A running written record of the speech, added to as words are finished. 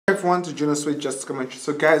everyone to Junosuede Just Commentary.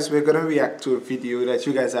 So guys, we're gonna react to a video that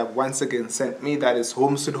you guys have once again sent me, that is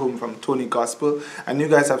Home Sweet Home from Tony Gospel, and you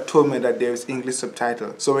guys have told me that there is English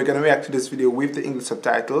subtitle. So we're gonna react to this video with the English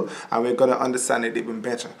subtitle and we're gonna understand it even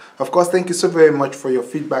better. Of course, thank you so very much for your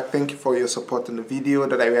feedback. Thank you for your support on the video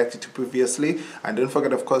that I reacted to previously, and don't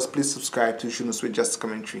forget, of course, please subscribe to Junosuede Just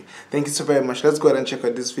Commentary. Thank you so very much. Let's go ahead and check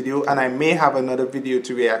out this video, and I may have another video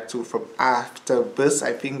to react to from Afterverse.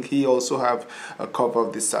 I think he also have a cover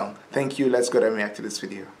of this song. Thank you. Let's go ahead and react to this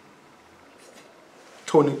video.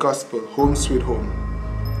 Tony Gospel, Home Sweet Home,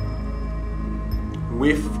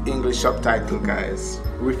 with English subtitle, guys,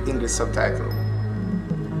 with English subtitle.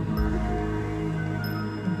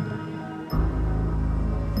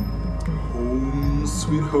 Home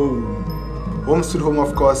Sweet Home. Home Sweet Home,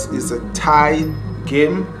 of course, is a Thai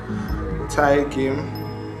game.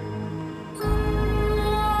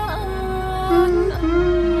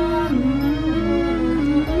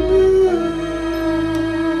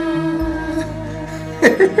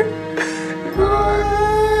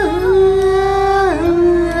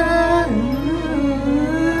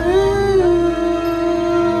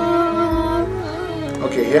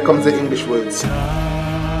 Okay, here comes the English words.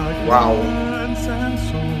 Wow.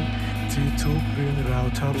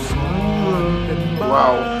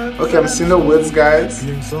 Wow. Okay, I'm seeing the words, guys.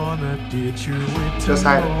 Just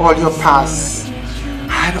hide all your past.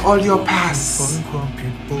 Hide all your past.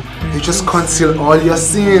 You just conceal all your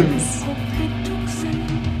sins.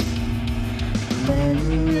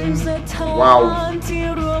 Wow.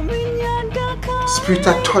 Spirits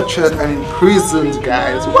are tortured and imprisoned,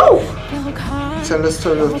 guys. Wow. Tell the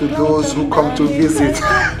story of those who come to visit.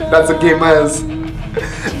 That's the gamers.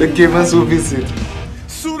 The gamers who visit.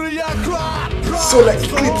 Solar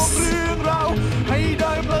eclipse.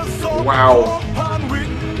 Wow.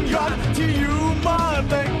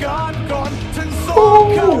 Oh.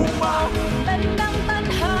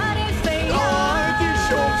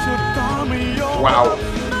 Wow.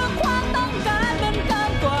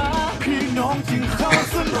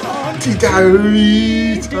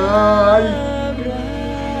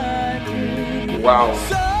 Wow.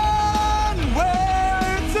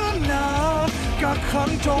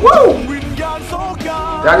 Woo!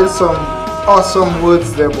 That is some awesome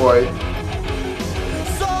words there, boy.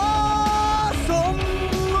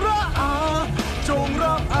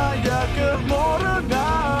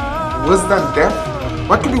 Worse than death?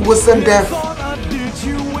 What could be worse than death?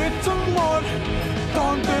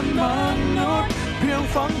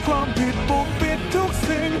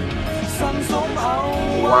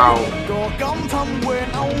 Wow.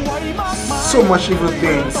 So much evil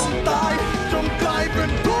things.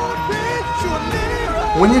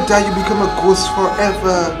 When you die, you become a ghost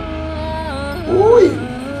forever. Ooh.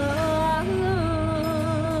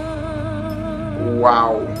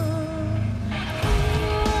 Wow.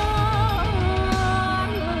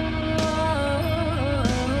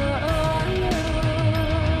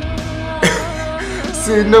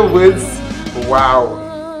 See the words. Wow.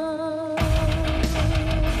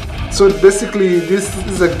 So basically, this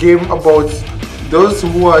is a game about those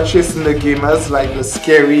who are chasing the gamers, like the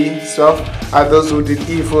scary stuff, are those who did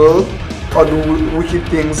evil or do wicked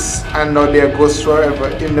things, and now they're ghosts forever.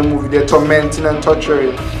 In the movie, they're tormenting and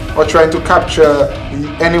torturing or trying to capture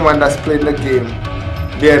anyone that's played the game.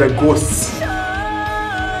 They're the ghosts.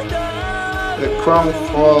 The crown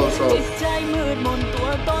falls off.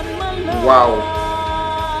 Wow.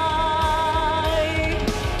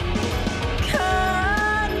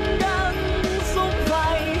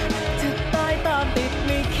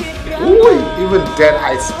 Ooh, even dead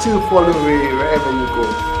eyes still follow away wherever you go.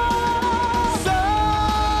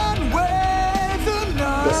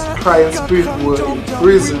 The crying spirit were in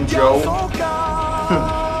prison, Joe.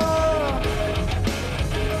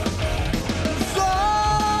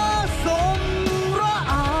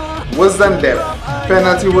 Worse than death.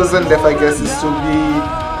 Penalty worse than death, I guess, is to be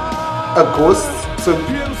a ghost. So you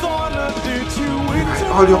hide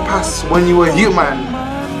all your past when you were human.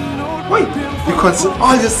 Wait. You conceal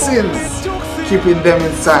all your sins, keeping them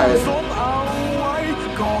inside.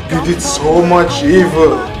 You did so much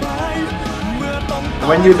evil.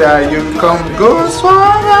 When you die, you become ghost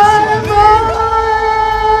forever.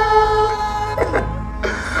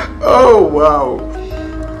 Oh wow.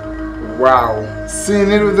 Wow.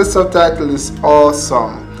 Seeing it with the subtitle is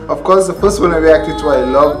awesome. Of course, the first one I reacted to, I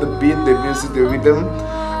love the beat, the music, the rhythm.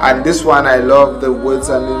 And this one, I love the words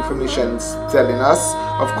and the information it's telling us.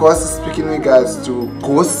 Of course, it's speaking in regards to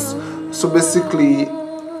ghosts. So basically,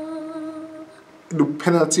 the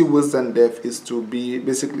penalty worse than death is to be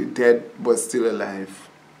basically dead but still alive.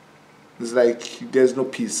 It's like there's no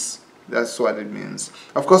peace. That's what it means.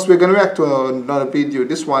 Of course, we're going to react to another video.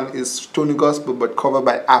 This one is Tony Gospel, but covered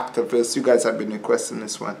by Afterverse. You guys have been requesting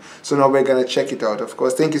this one. So now we're going to check it out, of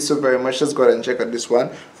course. Thank you so very much. Let's go ahead and check out this one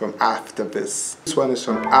from Afterverse. This one is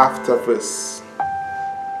from Afterverse.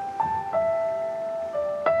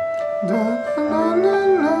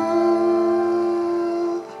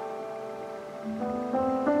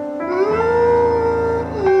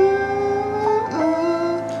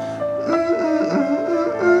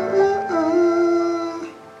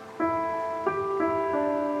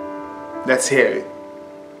 Let's hear it.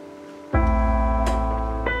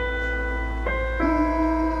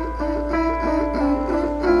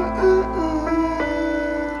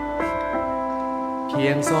 เพี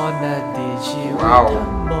ยงซ่อนนาทีชีวิต Wow. ทั้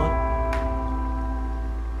งหมด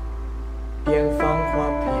เพียงฟังควา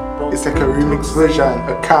มผิดปก It's like a remix version,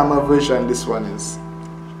 a calmer version. This one is.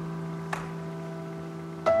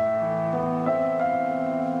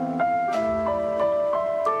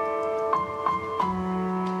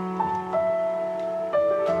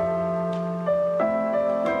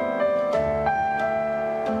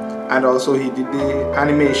 And also he did the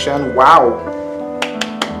animation. Wow,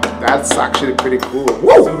 that's actually pretty cool.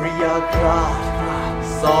 สุริยคราส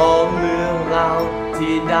สองเรื่องราว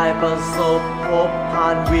ที่ได้ประสบพบผ่า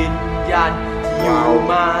นวิญญาณที่อยู่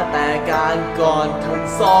มาแต่การก่อนทั้ง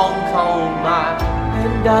สองเข้ามาเป็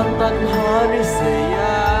นดังตัณหาริษย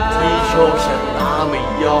าที่โชคชะตาไม่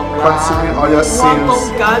ยอมรับ Considering all your ความต้อง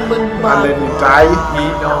sins การมันมาก and then you die, พี่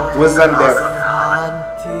น้อง wasn't there?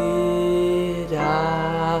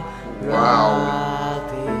 ว้าว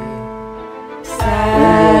แส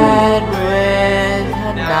นเวท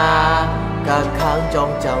นากักขังจอ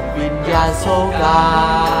งจำวิญญาณโศกา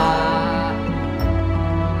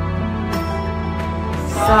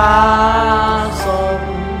สะสม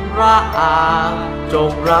ระอาจ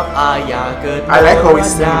งรับอาญาเกิด I like how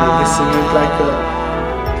he's singing. He's singing like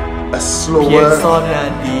a slower,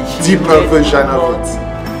 deeper version of it.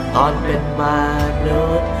 ตอนเป็นมนุ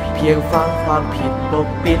ษย์เพียงฟังความผิดปก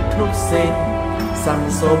ปิดทุกสิ่งสั่ง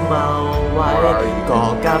สมเอาไว้ก่อ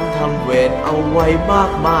กรรมทำเวรเอาไว้มา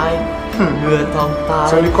กมายเมื่อต้องตาย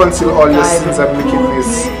So you conceal all your sins and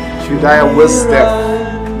wickedness, you die a worse death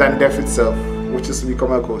than death itself, which is to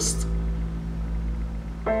become a ghost.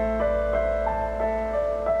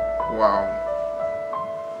 Wow.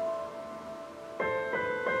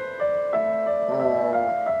 Oh.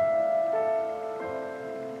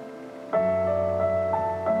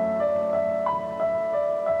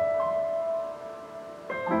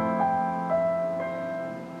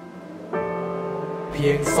 เ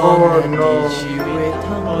พียงซ่อนนาทีชีวิต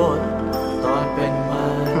ทั้งหมดตอนเป็นม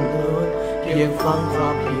นุษย์เพียงฟังควา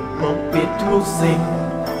มผิดปกปิดทุกสิ่ง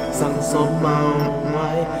สั่งสมเอาไว้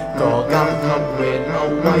ก่อกรรมทำเวรเอา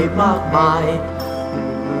ไว้มากมาย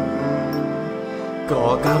ก่อ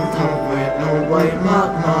กรรมทำเวรเอาไว้มา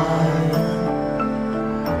กมาย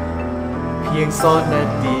เพียงซ่อนนา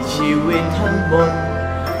ทีชีวิตทั้งหมด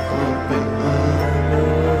ตอนเป็นมนุ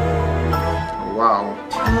ษย์ Wow.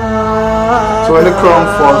 So when the crown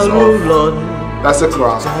falls off, that's a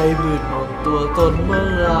crown. ใจมืดมองตัวตนเมื่อ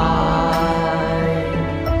ไร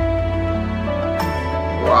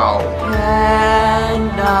Wow.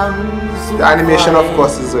 The animation, of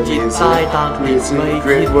course, is amazing. Creating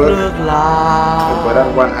great work. But that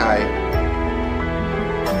one eye.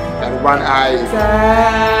 That one eye. แส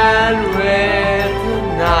นเวท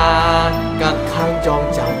นากักขังจอง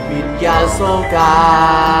จำวิญญาณโศกา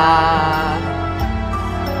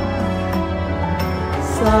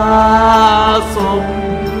สะสม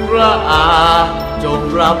ระอาจง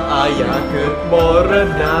รับอาญาเกิดมร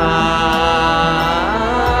ณะ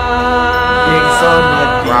เพียงซ่อนนา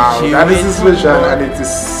ทีชีวิต That is his vision and it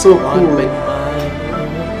is so ตอนเป็น cool.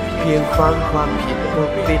 เพียงฟังความผิดป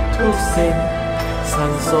กปิดทุกสิ่งสั่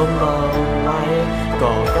งสมเอาไว้ก่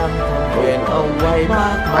อกรรมทำเวรเอาไว้มา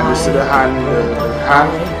กมาย And you see the hand, the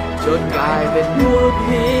hand. จนกลายเป็นผู้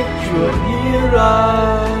ผิดชั่วนิรั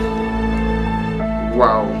นดร์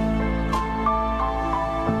Wow.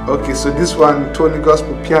 Okay, so this one, Tony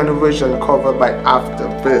Gospel piano version covered by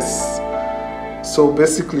Afterverse. So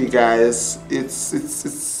basically, guys,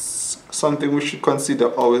 it's something we should consider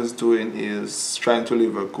always doing is trying to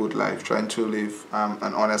live a good life, trying to live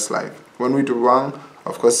an honest life. When we do wrong,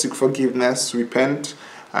 of course, seek forgiveness, repent,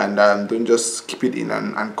 and don't just keep it in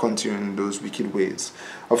and continue in those wicked ways.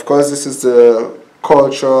 Of course, this is the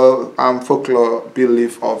cultural folklore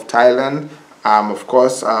belief of Thailand. Of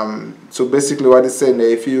course, so basically what it's saying,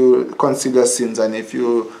 if you consider sins and if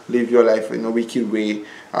you live your life in a wicked way,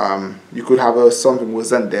 you could have something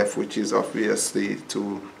worse than death, which is obviously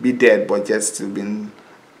to be dead but yet still being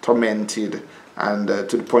tormented and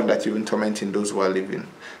to the point that you're even tormenting those who are living.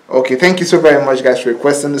 Okay, thank you so very much, guys, for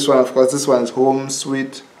requesting this one. Of course, this one is Home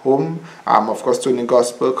Sweet Home. Of course, Tony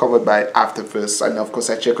Gospel, covered by Afterverse, and of course,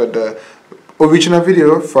 I check out the original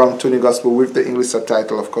video from Tony Gospel with the English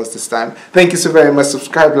subtitle, of course, this time. Thank you so very much.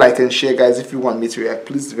 Subscribe, like, and share, guys. If you want me to react,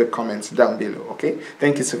 please leave a comment down below. Okay,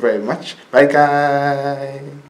 thank you so very much. Bye, guys.